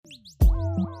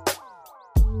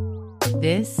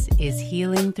This is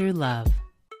Healing Through Love.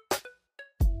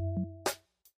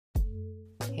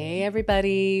 Hey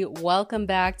everybody, welcome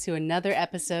back to another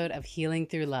episode of Healing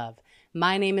Through Love.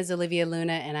 My name is Olivia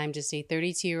Luna and I'm just a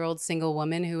 32-year-old single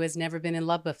woman who has never been in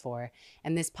love before.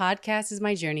 And this podcast is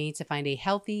my journey to find a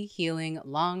healthy, healing,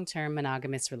 long-term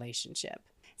monogamous relationship.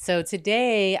 So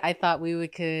today I thought we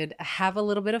could have a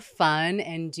little bit of fun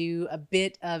and do a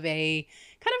bit of a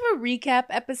kind of a recap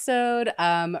episode,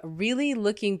 really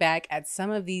looking back at some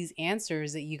of these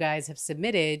answers that you guys have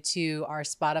submitted to our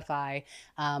Spotify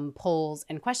polls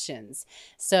and questions.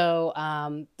 So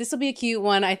this will be a cute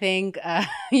one, I think.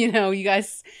 You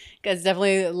guys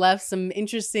definitely left some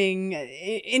interesting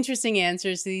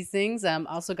answers to these things.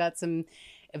 Also got some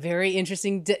very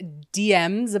interesting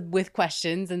DMs with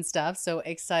questions and stuff. So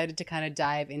excited to kind of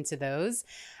dive into those.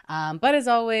 But as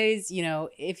always,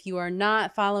 if you are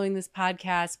not following this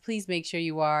podcast, please make sure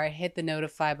you are. Hit the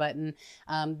notify button.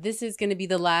 This is going to be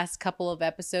the last couple of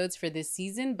episodes for this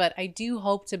season, but I do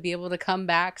hope to be able to come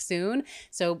back soon.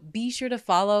 So be sure to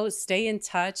follow, stay in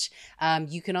touch.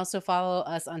 You can also follow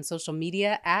us on social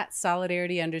media at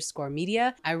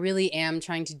solidarity_media. I really am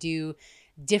trying to do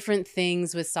different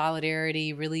things with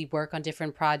Solidarity, really work on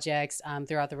different projects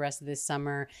throughout the rest of this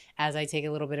summer as I take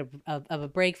a little bit of a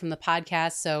break from the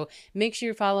podcast. So make sure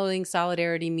you're following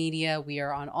Solidarity Media. We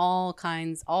are on all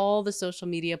the social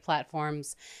media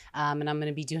platforms. And I'm going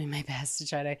to be doing my best to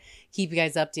try to keep you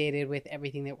guys updated with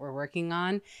everything that we're working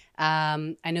on.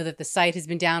 I know that the site has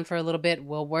been down for a little bit.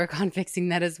 We'll work on fixing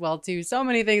that as well too. So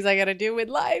many things I got to do with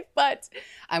life, but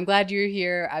I'm glad you're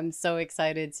here. I'm so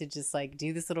excited to just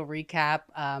do this little recap.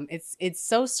 It's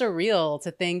so surreal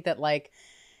to think that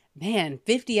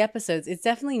 50 episodes. It's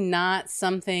definitely not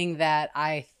something that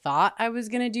I thought I was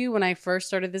going to do when I first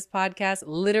started this podcast.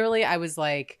 Literally, I was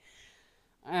like,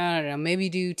 I don't know, maybe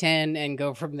do 10 and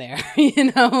go from there.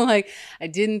 I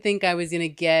didn't think I was going to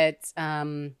get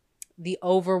the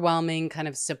overwhelming kind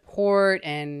of support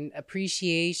and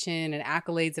appreciation and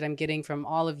accolades that I'm getting from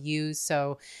all of you.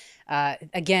 So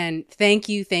again, thank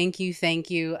you.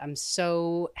 I'm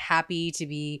so happy to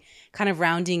be kind of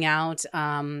rounding out,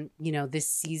 this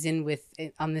season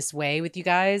on this way with you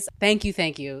guys. Thank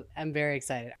you. I'm very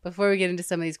excited. Before we get into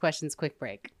some of these questions, quick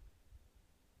break.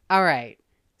 All right.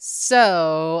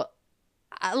 So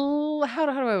how do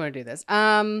I want to do this?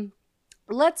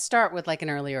 Let's start with an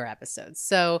earlier episode.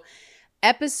 So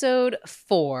episode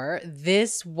 4,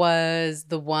 this was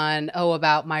the one,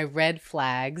 about my red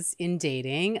flags in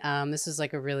dating. This was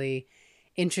a really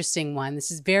interesting one.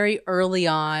 This is very early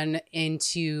on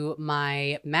into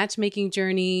my matchmaking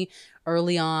journey,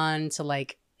 early on to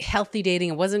healthy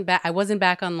dating. I wasn't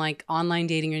back on online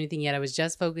dating or anything yet. I was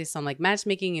just focused on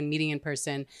matchmaking and meeting in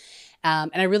person.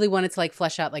 And I really wanted to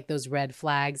flesh out those red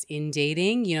flags in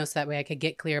dating, so that way I could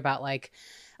get clear about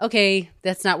okay,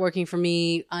 that's not working for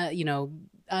me,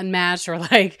 unmatched, or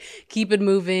keep it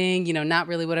moving, not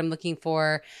really what I'm looking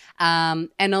for.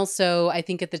 And also I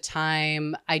think at the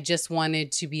time I just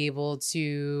wanted to be able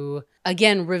to,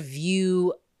 again,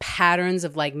 review patterns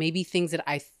of maybe things that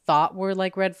I thought were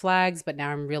red flags, but now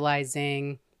I'm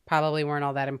realizing probably weren't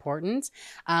all that important.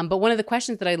 But one of the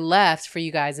questions that I left for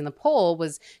you guys in the poll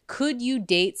was, could you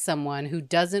date someone who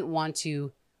doesn't want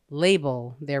to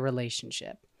label their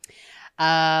relationship?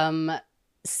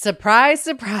 Surprise,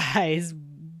 pretty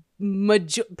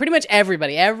much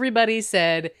everybody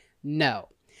said no,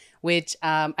 which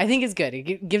I think is good.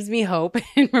 It gives me hope.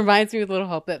 It reminds me with a little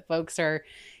hope that folks are,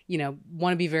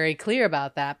 want to be very clear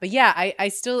about that. But yeah, I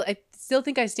still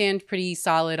think I stand pretty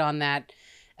solid on that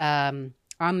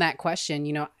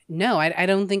question. No, I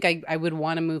don't think I would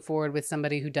want to move forward with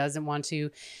somebody who doesn't want to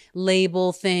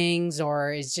label things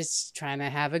or is just trying to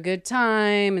have a good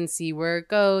time and see where it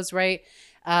goes, right?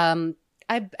 I've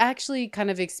actually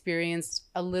kind of experienced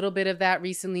a little bit of that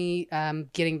recently,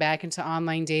 getting back into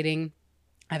online dating.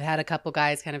 I've had a couple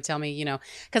guys kind of tell me,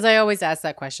 because I always ask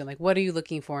that question, what are you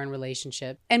looking for in a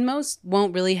relationship? And most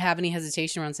won't really have any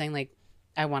hesitation around saying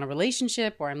I want a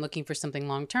relationship or I'm looking for something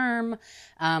long-term.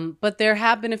 But there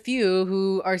have been a few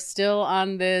who are still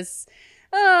on this,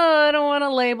 I don't want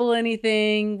to label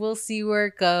anything. We'll see where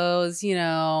it goes.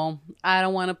 I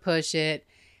don't want to push it.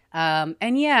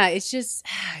 And yeah, it's just,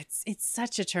 it's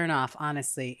such a turnoff,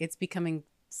 honestly. It's becoming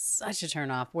such a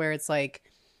turnoff where it's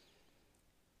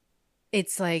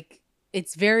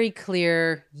it's very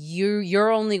clear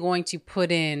you're only going to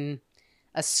put in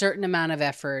a certain amount of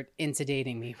effort into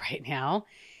dating me right now.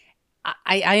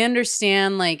 I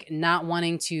understand not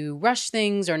wanting to rush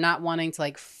things or not wanting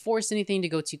to force anything to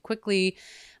go too quickly.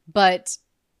 But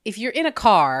if you're in a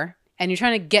car and you're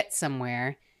trying to get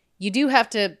somewhere, you do have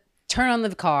to turn on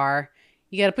the car,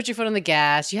 you got to put your foot on the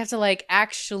gas. You have to like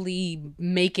actually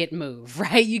make it move,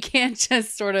 right? You can't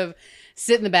just sort of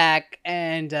sit in the back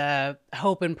and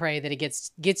hope and pray that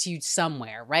it gets you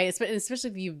somewhere, right? Especially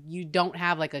if you don't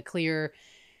have like a clear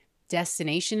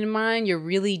destination in mind. You're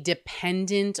really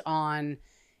dependent on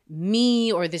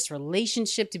me or this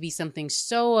relationship to be something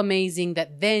so amazing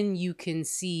that then you can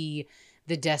see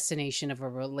the destination of a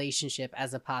relationship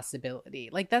as a possibility.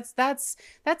 Like that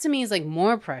to me is like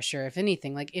more pressure, if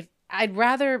anything. Like if I'd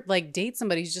rather like date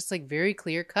somebody who's just like very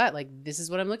clear cut, like this is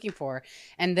what I'm looking for.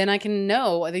 And then I can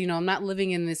know, I'm not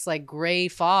living in this like gray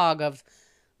fog of,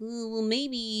 well,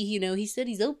 maybe, he said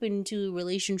he's open to a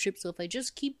relationship, so if I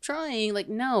just keep trying, like,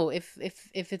 no, if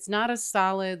it's not a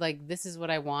solid, like, this is what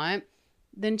I want,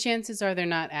 then chances are they're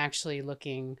not actually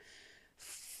looking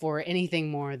for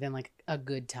anything more than like a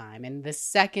good time. And the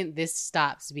second this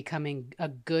stops becoming a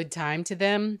good time to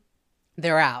them,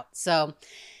 they're out. So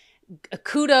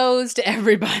kudos to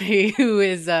everybody who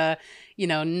is off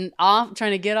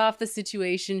trying to get off the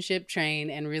situationship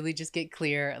train and really just get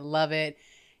clear. Love it.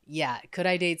 Yeah. Could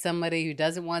I date somebody who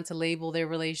doesn't want to label their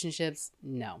relationships?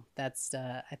 No, that's,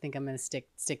 I think I'm going to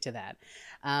stick to that.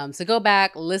 So go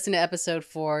back, listen to episode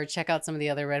 4, check out some of the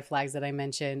other red flags that I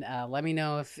mentioned. Let me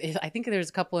know if I think there's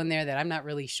a couple in there that I'm not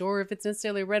really sure if it's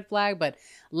necessarily a red flag, but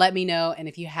let me know. And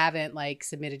if you haven't like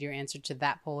submitted your answer to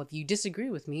that poll, if you disagree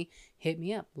with me, hit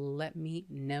me up. Let me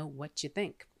know what you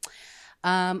think.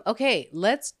 Okay,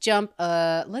 let's jump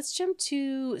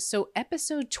to, so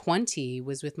episode 20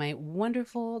 was with my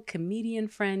wonderful comedian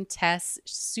friend Tess.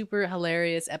 Super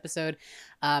hilarious episode.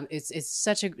 It's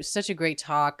such a great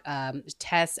talk.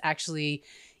 Tess actually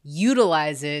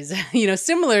utilizes,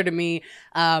 similar to me,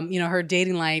 her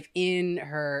dating life in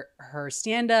her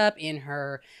stand-up, in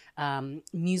her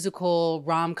musical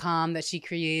rom-com that she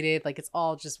created. Like, it's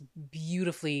all just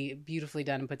beautifully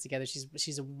done and put together.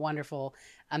 She's a wonderful,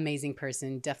 amazing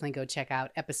person. Definitely go check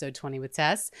out episode 20 with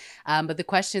Tess. But the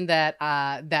question that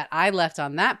I left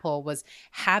on that poll was,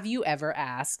 have you ever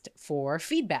asked for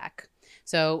feedback?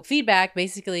 So feedback,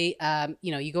 basically,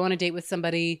 you go on a date with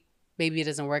somebody, maybe it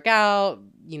doesn't work out,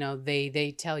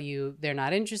 they tell you they're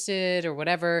not interested or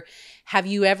whatever. Have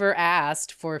you ever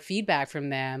asked for feedback from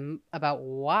them about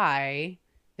why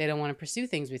they don't want to pursue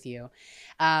things with you?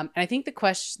 And I think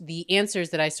the answers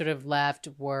that I sort of left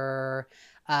were,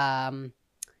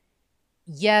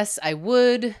 yes, I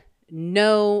would.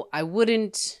 No, I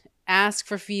wouldn't ask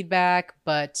for feedback,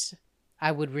 but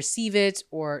I would receive it.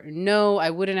 Or no, I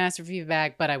wouldn't ask for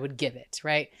feedback, but I would give it,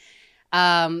 right?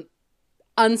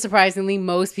 Unsurprisingly,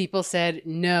 most people said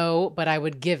no, but I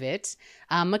would give it.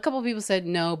 A couple of people said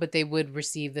no, but they would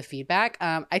receive the feedback.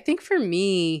 I think for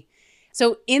me,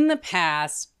 so in the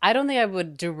past, I don't think I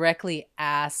would directly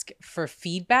ask for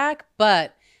feedback,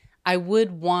 but I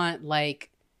would want the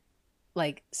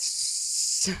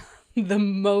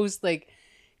most like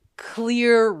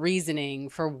clear reason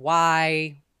for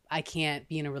why I can't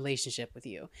be in a relationship with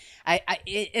you.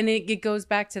 It goes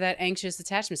back to that anxious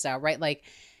attachment style, right? Like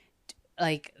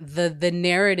the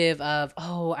narrative of,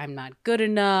 oh, I'm not good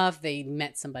enough, they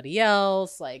met somebody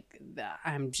else, like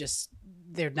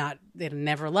they'll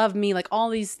never love me, like all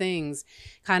these things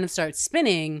kind of start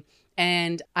spinning,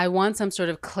 and I want some sort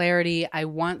of clarity. I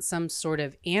want some sort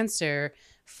of answer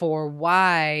for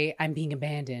why I'm being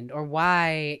abandoned, or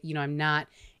why I'm not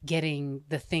getting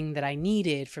the thing that I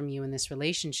needed from you in this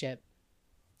relationship,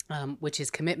 which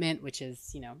is commitment, which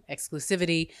is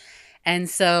exclusivity. And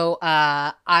so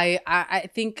I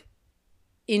think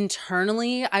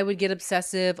internally I would get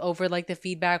obsessive over like the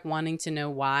feedback, wanting to know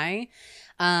why.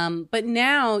 But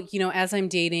now, as I'm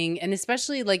dating, and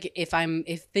especially like if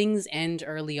things end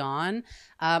early on,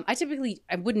 I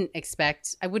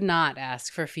would not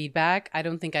ask for feedback. I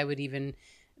don't think I would even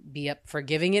be up for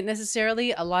giving it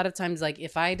necessarily. A lot of times, like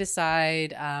if I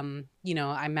decide,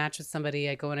 I match with somebody,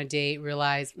 I go on a date,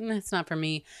 realize it's not for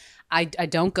me, I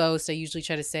don't ghost. I usually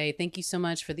try to say, thank you so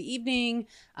much for the evening.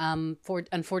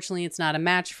 Unfortunately, it's not a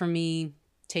match for me.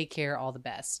 Take care. All the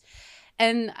best.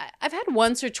 And I've had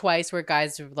once or twice where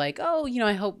guys are like, oh,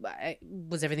 I hope,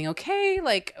 was everything okay?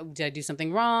 Like, did I do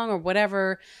something wrong or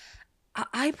whatever?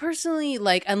 I personally,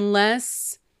 like,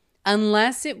 unless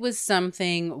it was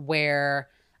something where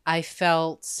I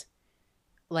felt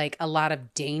like a lot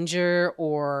of danger,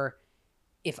 or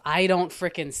if I don't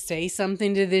fricking say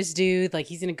something to this dude, like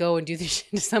he's going to go and do this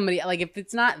shit to somebody. Like if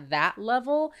it's not that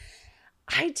level,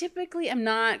 I typically am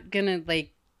not going to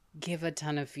like give a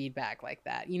ton of feedback like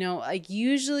that. Like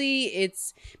usually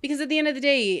it's because at the end of the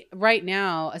day, right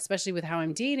now, especially with how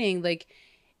I'm dating, like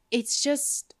it's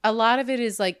just a lot of it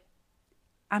is like,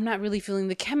 I'm not really feeling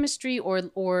the chemistry,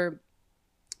 or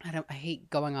I hate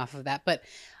going off of that, but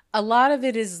a lot of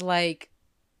it is like,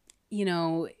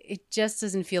 it just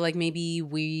doesn't feel like maybe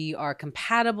we are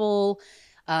compatible.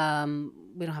 We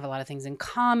don't have a lot of things in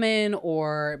common,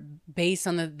 or based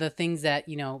on the things that,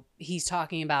 he's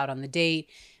talking about on the date.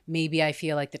 Maybe I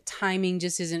feel like the timing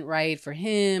just isn't right for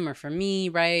him or for me,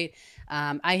 right?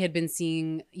 I had been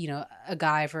seeing, a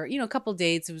guy for, a couple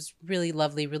dates. It was really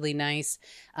lovely, really nice.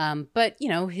 But,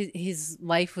 his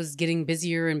life was getting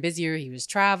busier and busier. He was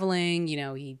traveling,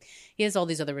 he has all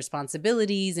these other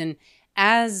responsibilities. And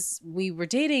as we were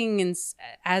dating and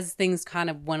as things kind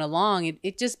of went along,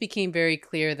 it just became very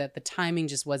clear that the timing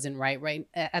just wasn't right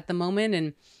at the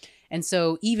moment. And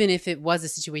so even if it was a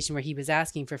situation where he was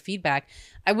asking for feedback,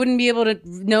 I wouldn't be able to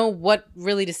know what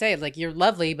really to say. Like, you're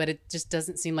lovely, but it just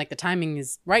doesn't seem like the timing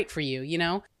is right for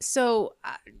you, So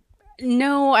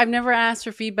no, I've never asked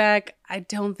for feedback. I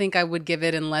don't think I would give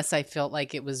it unless I felt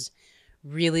like it was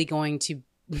really going to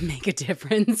make a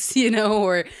difference,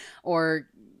 or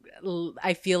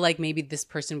I feel like maybe this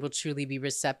person will truly be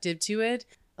receptive to it.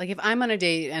 Like, if I'm on a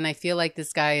date and I feel like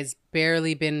this guy has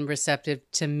barely been receptive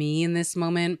to me in this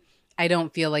moment, I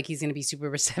don't feel like he's going to be super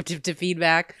receptive to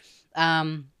feedback.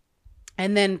 And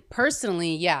then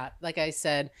personally, yeah, like I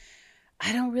said,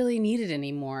 I don't really need it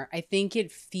anymore. I think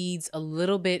it feeds a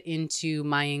little bit into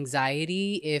my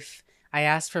anxiety if I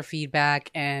ask for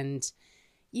feedback and,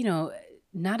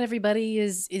 not everybody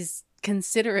is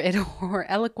considerate or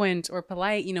eloquent or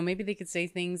polite. Maybe they could say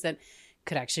things that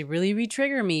could actually really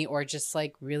re-trigger me or just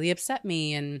like really upset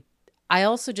me. And I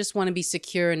also just want to be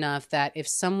secure enough that if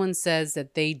someone says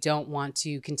that they don't want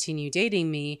to continue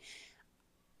dating me,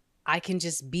 I can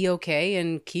just be okay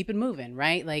and keep it moving,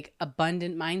 right? Like,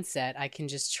 abundant mindset. I can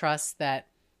just trust that,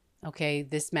 okay,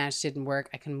 this match didn't work.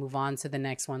 I can move on to the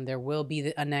next one. There will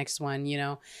be a next one,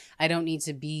 I don't need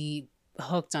to be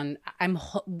hooked on.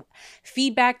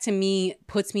 Feedback to me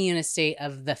puts me in a state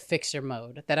of the fixer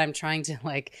mode that I'm trying to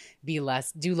like do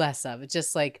less of. It's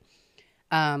just like,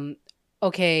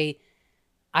 okay,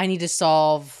 I need to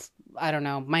solve, I don't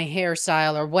know, my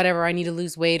hairstyle or whatever. I need to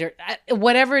lose weight or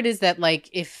whatever it is that, like,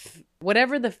 if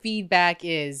whatever the feedback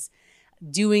is,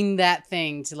 doing that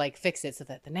thing to like fix it so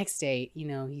that the next date,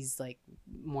 he's like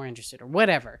more interested or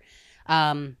whatever.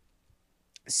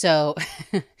 So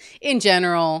in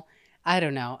general, I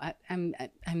don't know. I'm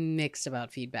mixed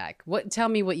about feedback. Tell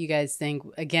me what you guys think.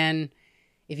 Again,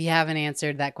 if you haven't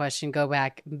answered that question, go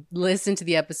back, listen to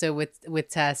the episode with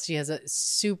Tess. She has a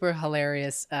super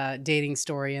hilarious dating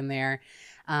story in there.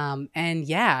 And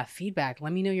yeah, feedback.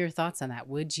 Let me know your thoughts on that.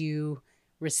 Would you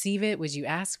receive it? Would you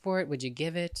ask for it? Would you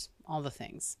give it? All the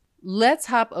things. Let's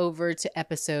hop over to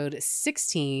episode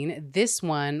 16. This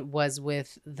one was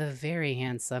with the very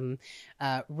handsome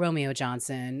Romeo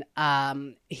Johnson.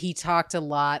 He talked a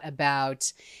lot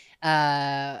about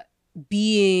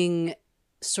being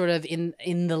sort of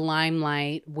in the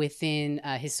limelight within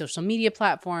his social media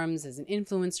platforms as an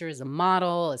influencer, as a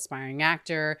model, aspiring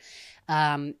actor,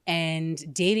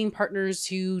 and dating partners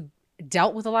who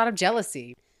dealt with a lot of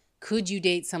jealousy. Could you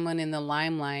date someone in the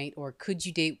limelight, or could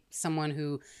you date someone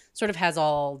who sort of has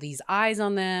all these eyes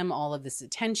on them, all of this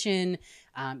attention?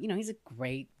 He's a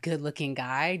great, good-looking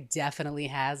guy, definitely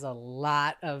has a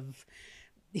lot of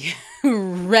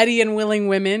ready and willing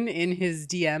women in his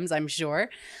DMs, I'm sure.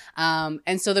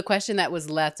 And so the question that was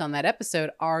left on that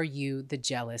episode, are you the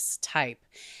jealous type?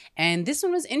 And this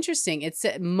one was interesting. It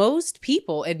said most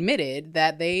people admitted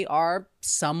that they are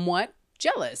somewhat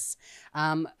jealous.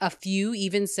 A few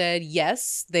even said,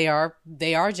 yes, they are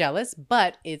jealous,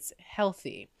 but it's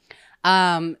healthy.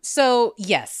 So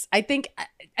yes, I think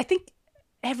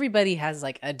everybody has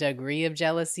like a degree of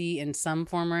jealousy in some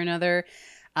form or another.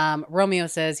 Romeo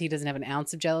says he doesn't have an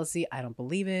ounce of jealousy. I don't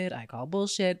believe it. I call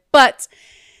bullshit, but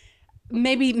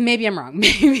maybe I'm wrong.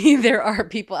 Maybe there are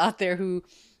people out there who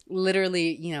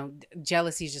literally,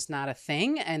 jealousy is just not a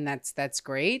thing, and that's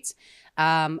great.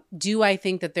 Do I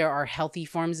think that there are healthy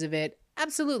forms of it?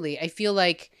 Absolutely. I feel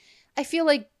like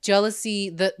jealousy,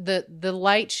 the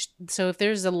light. So if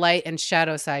there's a light and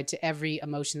shadow side to every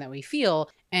emotion that we feel,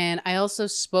 and I also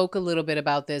spoke a little bit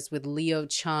about this with Leo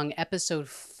Chung, episode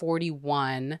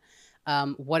 41.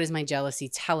 What is my jealousy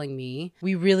telling me?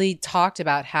 We really talked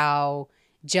about how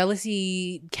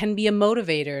jealousy can be a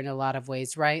motivator in a lot of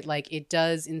ways, right? Like, it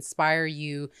does inspire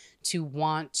you to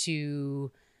want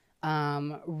to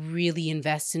really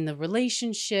invest in the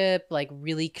relationship, like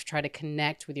really try to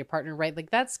connect with your partner, right? Like,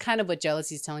 that's kind of what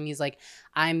jealousy is telling me, is like,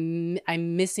 I'm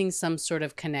missing some sort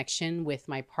of connection with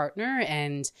my partner,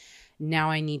 and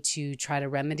now I need to try to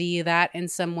remedy that in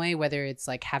some way, whether it's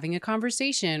like having a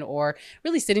conversation or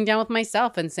really sitting down with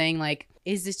myself and saying like,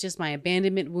 is this just my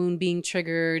abandonment wound being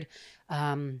triggered?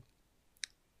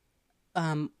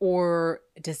 Or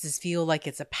does this feel like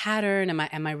it's a pattern?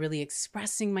 Am I really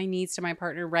expressing my needs to my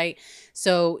partner right?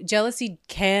 So jealousy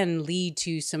can lead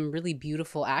to some really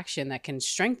beautiful action that can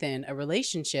strengthen a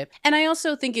relationship. And I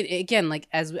also think it, again, like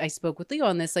as I spoke with Leo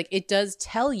on this, like it does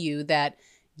tell you that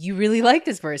you really like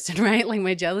this person, right? Like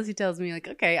my jealousy tells me like,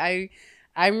 okay,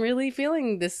 I'm really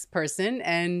feeling this person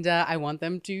and I want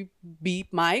them to be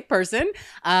my person.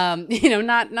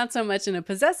 Not so much in a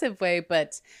possessive way,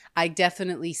 but I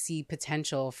definitely see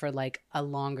potential for like a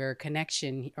longer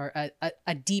connection or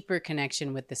a deeper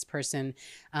connection with this person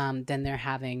than they're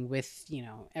having with,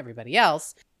 everybody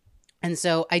else. And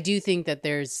so I do think that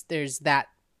there's that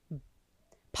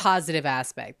positive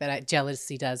aspect that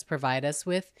jealousy does provide us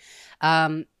with.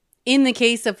 In the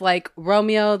case of like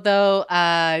Romeo, though,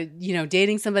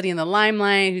 dating somebody in the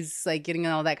limelight who's like getting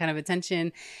all that kind of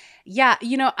attention. Yeah,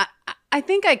 I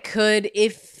think I could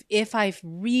if I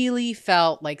really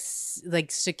felt like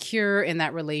secure in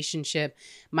that relationship.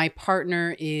 My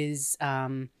partner is,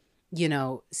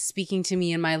 speaking to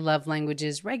me in my love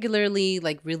languages regularly,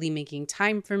 like really making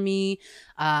time for me.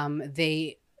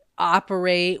 They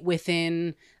operate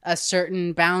within a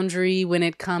certain boundary when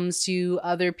it comes to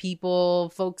other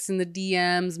people, folks in the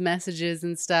DMs, messages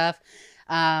and stuff.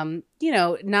 Not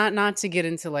to get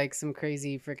into like some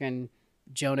crazy freaking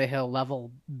Jonah Hill level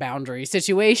boundary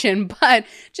situation, but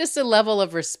just a level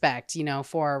of respect,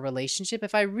 for our relationship.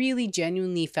 If I really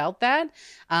genuinely felt that,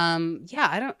 I've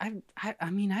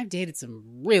dated some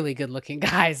really good looking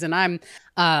guys and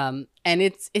and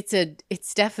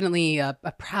it's definitely a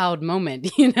proud moment,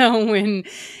 when,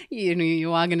 you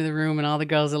walk into the room and all the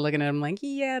girls are looking at him like,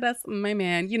 yeah, that's my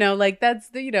man, like that's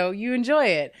you enjoy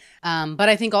it. But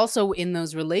I think also in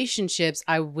those relationships,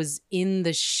 I was in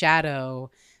the shadow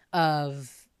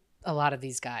of a lot of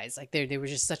these guys. Like they were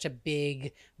just such a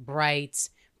big, bright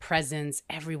presence.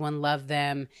 Everyone loved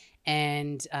them.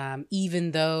 And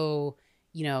even though,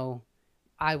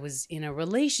 I was in a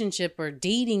relationship or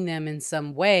dating them in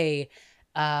some way,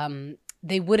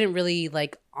 they wouldn't really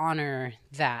like honor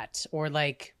that or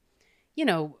like,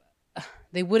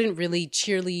 they wouldn't really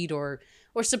cheerlead or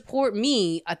support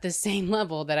me at the same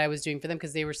level that I was doing for them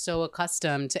because they were so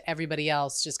accustomed to everybody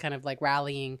else just kind of like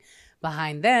rallying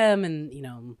behind them and,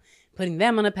 putting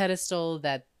them on a pedestal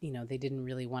that, they didn't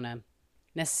really want to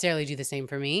necessarily do the same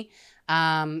for me.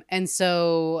 And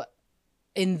so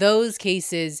in those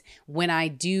cases, when I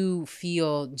do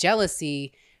feel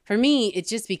jealousy, for me, it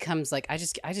just becomes like, I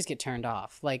just get turned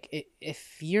off. Like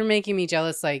if you're making me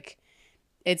jealous, like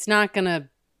it's not going to,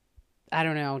 I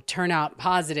don't know, turn out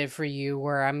positive for you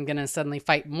where I'm going to suddenly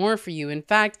fight more for you. In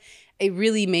fact, it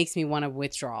really makes me want to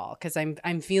withdraw because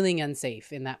I'm feeling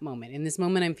unsafe in that moment. In this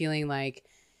moment, I'm feeling like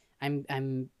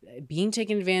I'm being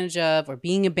taken advantage of or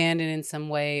being abandoned in some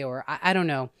way, or I don't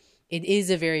know. It is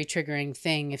a very triggering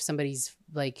thing if somebody's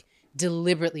like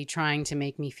deliberately trying to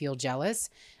make me feel jealous.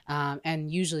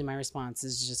 And usually my response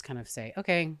is just kind of say,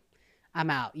 okay, I'm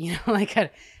out, like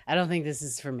I don't think this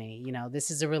is for me. This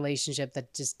is a relationship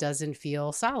that just doesn't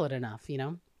feel solid enough,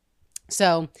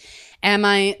 So am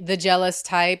I the jealous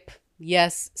type?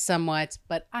 Yes, somewhat,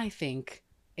 but I think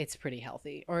it's pretty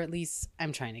healthy, or at least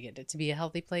I'm trying to get it to be a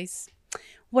healthy place.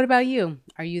 What about you?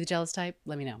 Are you the jealous type?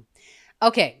 Let me know.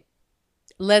 Okay,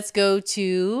 let's go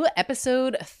to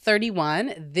episode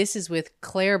 31. This is with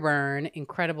Claire Byrne,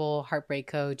 incredible heartbreak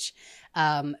coach.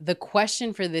 The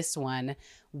question for this one,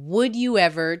 would you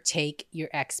ever take your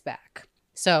ex back?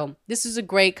 So this is a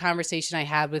great conversation I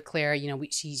had with Claire.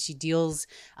 She deals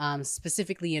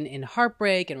specifically in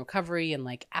heartbreak and recovery and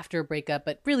like after a breakup,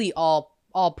 but really all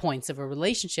points of a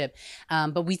relationship.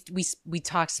 But we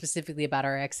talked specifically about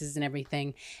our exes and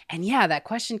everything. And yeah, that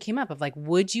question came up of like,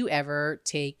 would you ever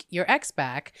take your ex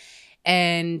back?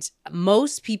 And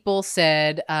most people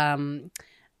said, some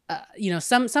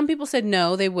people said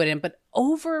no, they wouldn't, but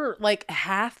over like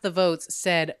half the votes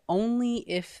said only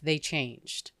if they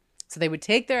changed. So they would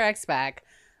take their ex back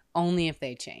only if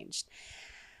they changed.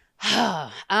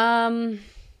 For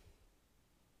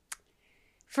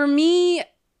me,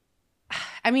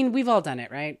 I mean, we've all done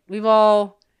it, right? We've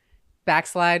all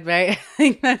backslide, right? I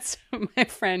think that's my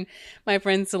friend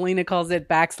Selena calls it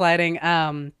backsliding.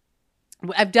 I've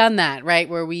done that, right?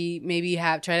 Where we maybe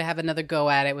try to have another go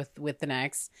at it with the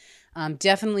next.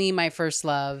 Definitely my first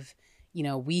love.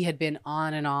 We had been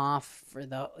on and off for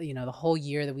the whole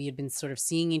year that we had been sort of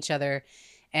seeing each other.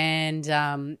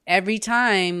 And every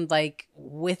time, like,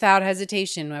 without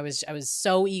hesitation. I was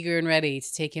so eager and ready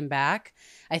to take him back.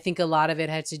 I think a lot of it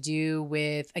had to do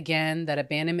with, again, that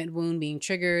abandonment wound being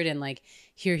triggered, and like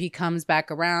here he comes back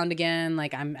around again.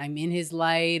 Like I'm in his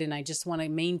light, and I just want to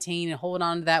maintain and hold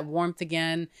on to that warmth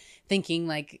again, thinking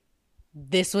like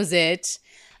this was it.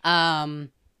 And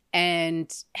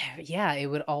yeah, it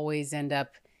would always end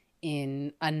up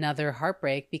in another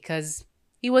heartbreak because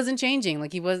he wasn't changing.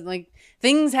 Like he was like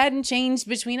things hadn't changed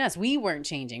between us. We weren't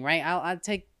changing, right? I'll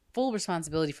take full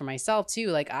responsibility for myself too.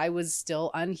 Like I was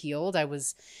still unhealed. I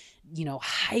was,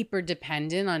 hyper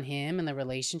dependent on him and the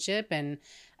relationship. And,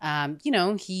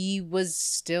 he was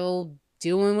still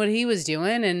doing what he was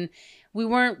doing. And we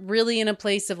weren't really in a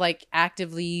place of like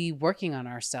actively working on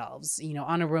ourselves,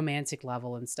 on a romantic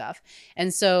level and stuff.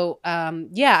 And so,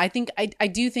 I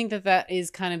do think that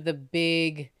is kind of the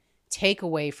big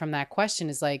takeaway from that question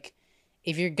is like,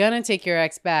 if you're going to take your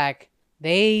ex back,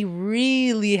 they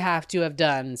really have to have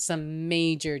done some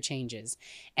major changes.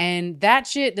 And that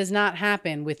shit does not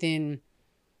happen within,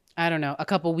 I don't know, a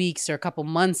couple weeks or a couple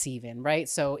months even, right?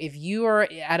 So if you are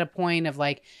at a point of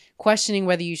like questioning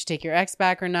whether you should take your ex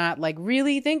back or not, like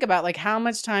really think about like how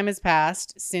much time has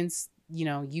passed since,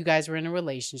 you guys were in a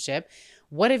relationship.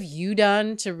 What have you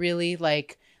done to really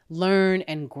like learn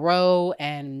and grow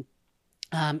and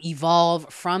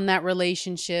evolve from that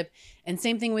relationship? And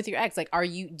same thing with your ex. Like, are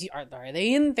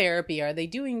they in therapy? Are they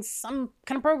doing some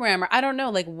kind of program? Or I don't know,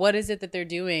 like, what is it that they're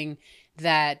doing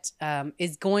that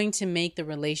is going to make the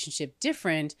relationship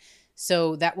different?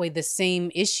 So that way the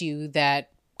same issue that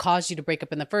caused you to break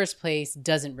up in the first place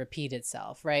doesn't repeat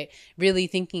itself, right? Really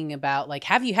thinking about like,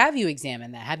 have you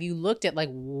examined that? Have you looked at like,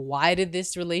 why did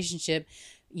this relationship,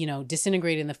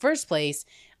 disintegrate in the first place?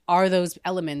 Are those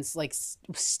elements like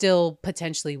still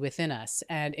potentially within us?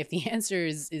 And if the answer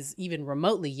is even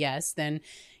remotely yes, then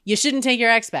you shouldn't take your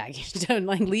ex back. You don't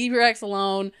like leave your ex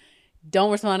alone.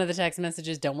 Don't respond to the text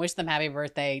messages. Don't wish them happy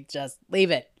birthday. Just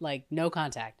leave it. Like no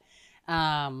contact.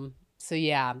 So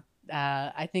yeah,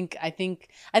 I think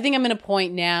I'm in a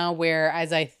point now where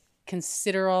as I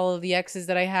consider all of the exes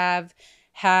that I have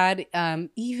had,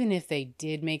 even if they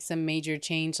did make some major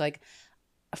change, like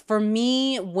for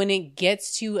me, when it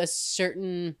gets to a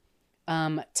certain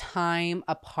time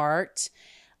apart,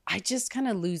 I just kind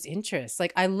of lose interest.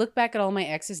 Like I look back at all my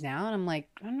exes now and I'm like,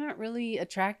 I'm not really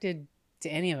attracted to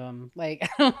any of them. Like,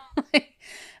 like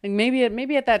maybe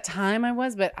at that time I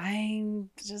was, but I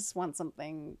just want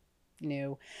something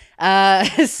new.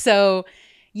 So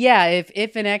yeah,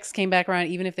 if an ex came back around,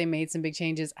 even if they made some big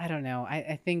changes, I don't know.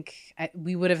 I think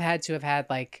we would have had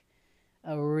like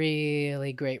a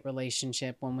really great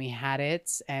relationship when we had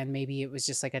it, and maybe it was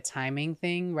just like a timing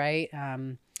thing, right?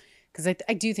 Because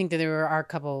I do think that there are a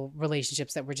couple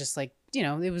relationships that were just like,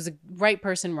 it was a right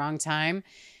person, wrong time,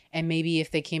 and maybe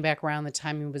if they came back around, the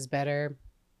timing was better,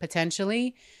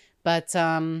 potentially. But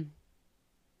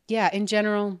yeah, in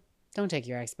general, don't take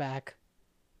your ex back.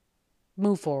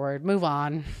 Move forward, move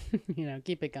on,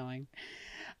 keep it going.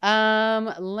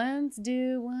 Let's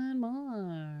do one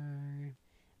more.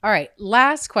 All right,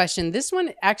 last question. This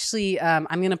one actually I'm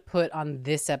going to put on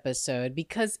this episode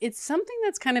because it's something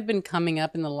that's kind of been coming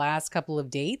up in the last couple of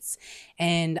dates,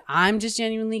 and I'm just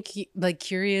genuinely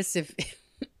curious if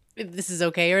if this is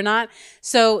okay or not.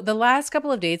 So the last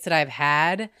couple of dates that I've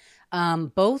had,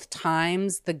 both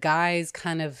times the guys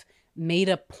kind of made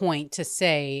a point to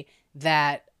say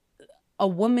that a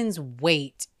woman's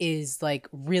weight is like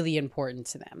really important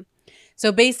to them.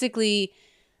 So basically,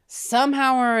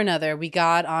 somehow or another, we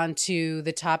got onto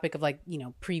the topic of like,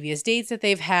 previous dates that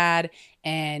they've had,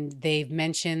 and they've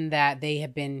mentioned that they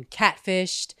have been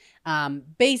catfished.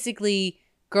 Basically,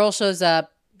 girl shows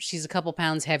up, she's a couple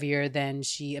pounds heavier than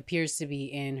she appears to be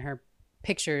in her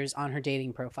pictures on her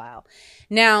dating profile.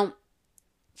 Now,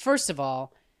 first of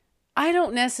all, I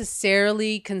don't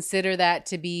necessarily consider that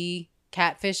to be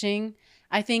catfishing.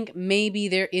 I think maybe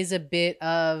there is a bit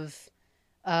of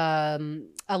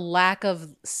a lack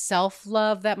of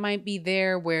self-love that might be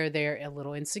there, where they're a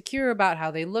little insecure about how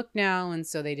they look now, and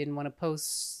so they didn't want to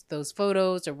post those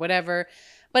photos or whatever.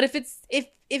 But if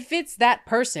it's that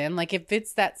person, like if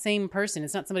it's that same person,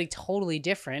 it's not somebody totally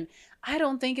different, I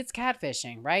don't think it's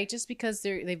catfishing, right? Just because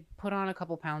they've put on a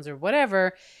couple pounds or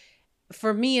whatever,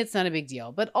 for me, it's not a big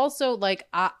deal. But also, like,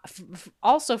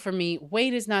 also for me,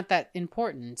 weight is not that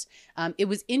important. It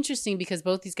was interesting because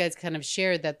both these guys kind of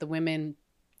shared that the women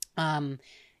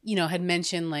had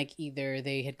mentioned like either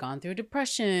they had gone through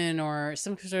depression or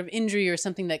some sort of injury or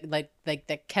something that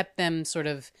that kept them sort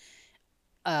of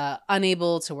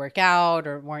unable to work out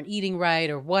or weren't eating right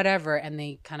or whatever, and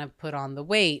they kind of put on the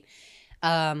weight.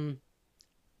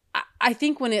 I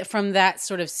think from that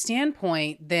sort of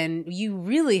standpoint, then you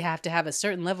really have to have a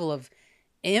certain level of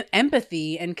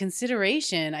empathy and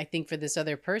consideration, I think, for this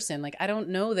other person. Like, I don't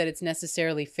know that it's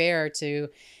necessarily fair to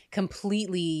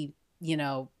completely,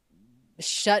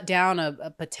 shut down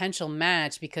a potential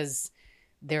match because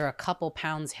they're a couple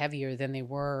pounds heavier than they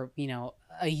were,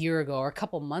 a year ago or a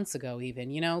couple months ago, even,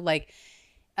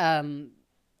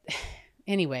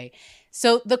 anyway.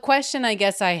 So the question I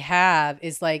guess I have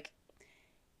is like,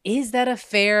 is that a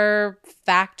fair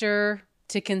factor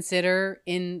to consider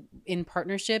in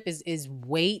partnership? Is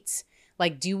weight,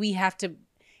 like, do we have to,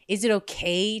 is it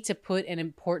okay to put an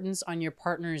importance on your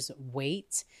partner's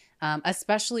weight?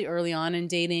 Especially early on in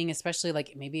dating, especially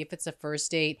like maybe if it's a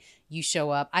first date, you show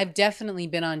up. I've definitely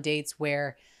been on dates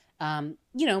where,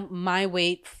 my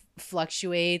weight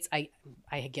fluctuates. I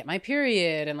get my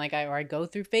period and like I go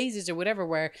through phases or whatever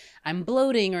where I'm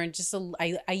bloating or just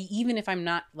I even if I'm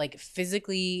not like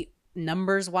physically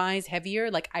numbers wise heavier,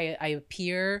 like I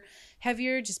appear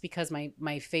heavier just because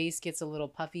my face gets a little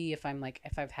puffy if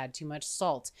I've had too much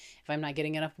salt, if I'm not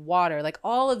getting enough water. Like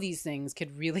all of these things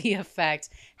could really affect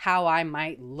how I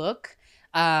might look.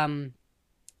 And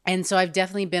so I've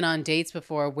definitely been on dates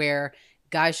before where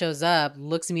guy shows up,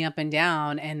 looks me up and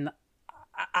down, and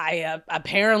I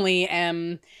apparently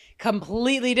am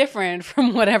completely different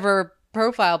from whatever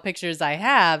profile pictures I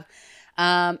have.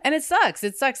 And it sucks.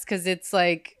 It sucks because it's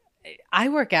like, I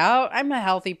work out. I'm a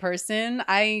healthy person.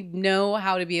 I know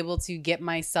how to be able to get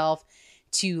myself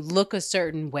to look a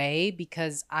certain way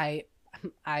because I've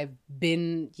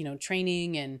been,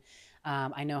 training and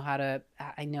I know how to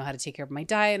take care of my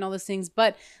diet and all those things,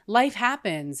 but life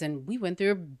happens and we went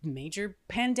through a major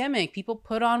pandemic. People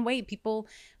put on weight, people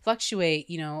fluctuate,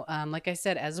 like I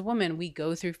said, as a woman, we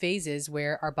go through phases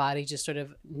where our body just sort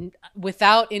of,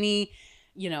 without any,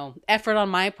 effort on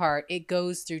my part, it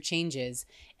goes through changes.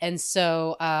 And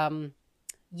so,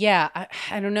 yeah,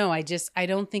 I don't know. I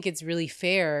don't think it's really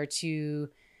fair to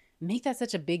make that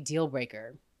such a big deal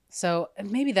breaker. So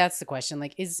maybe that's the question.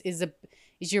 Like, is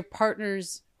your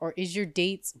partner's or is your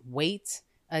date's weight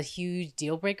a huge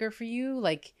deal breaker for you?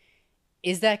 Like,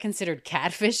 is that considered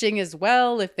catfishing as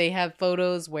well? If they have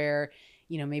photos where,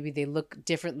 maybe they look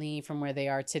differently from where they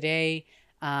are today.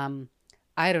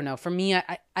 I don't know. For me,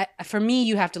 for me,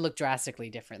 you have to look drastically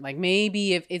different. Like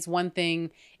maybe if it's one thing,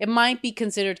 it might be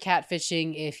considered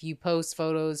catfishing if you post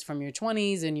photos from your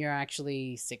 20s and you're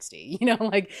actually 60.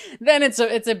 Like then it's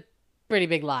a pretty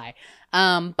big lie.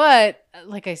 But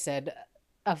like I said,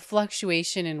 a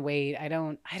fluctuation in weight, I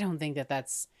don't think that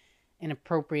that's an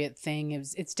appropriate thing.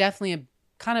 It's definitely a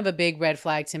kind of a big red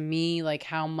flag to me, like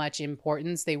how much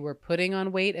importance they were putting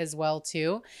on weight as well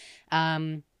too.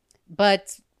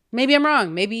 But maybe I'm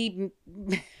wrong. Maybe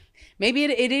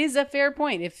it is a fair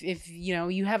point. If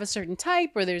you have a certain type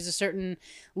or there's a certain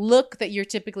look that you're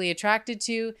typically attracted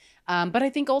to. But I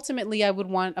think ultimately I would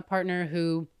want a partner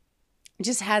who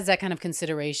just has that kind of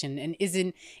consideration and is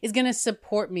going to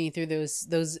support me through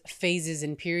those phases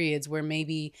and periods where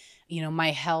maybe,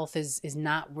 my health is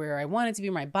not where I want it to be.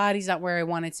 My body's not where I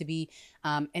want it to be.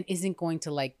 And isn't going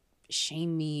to like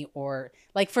shame me or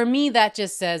like, for me, that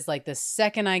just says like the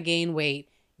second I gain weight,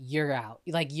 you're out.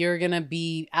 Like you're going to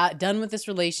be done with this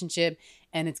relationship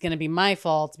and it's going to be my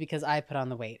fault because I put on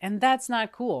the weight. And that's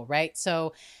not cool. Right.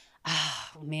 So,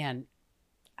 man,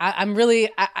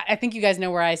 I think you guys know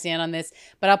where I stand on this,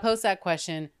 but I'll post that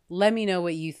question. Let me know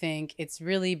what you think. It's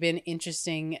really been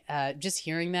interesting. Just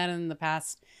hearing that in the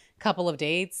past couple of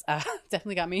dates,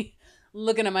 definitely got me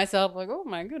looking at myself like, oh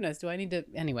my goodness, do I need to,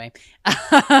 anyway.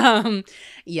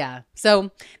 Yeah.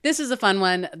 So this is a fun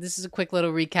one. This is a quick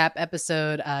little recap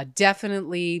episode.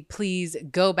 Definitely please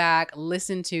go back,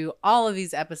 listen to all of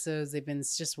these episodes. They've been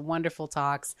just wonderful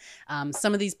talks.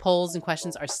 Some of these polls and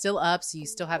questions are still up, so you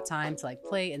still have time to like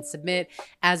play and submit.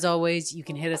 As always, you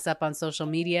can hit us up on social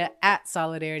media at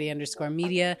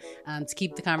solidarity_media to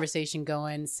keep the conversation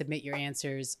going, submit your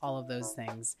answers, all of those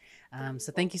things.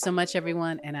 So thank you so much,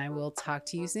 everyone, and I will talk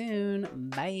to you soon.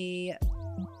 Bye.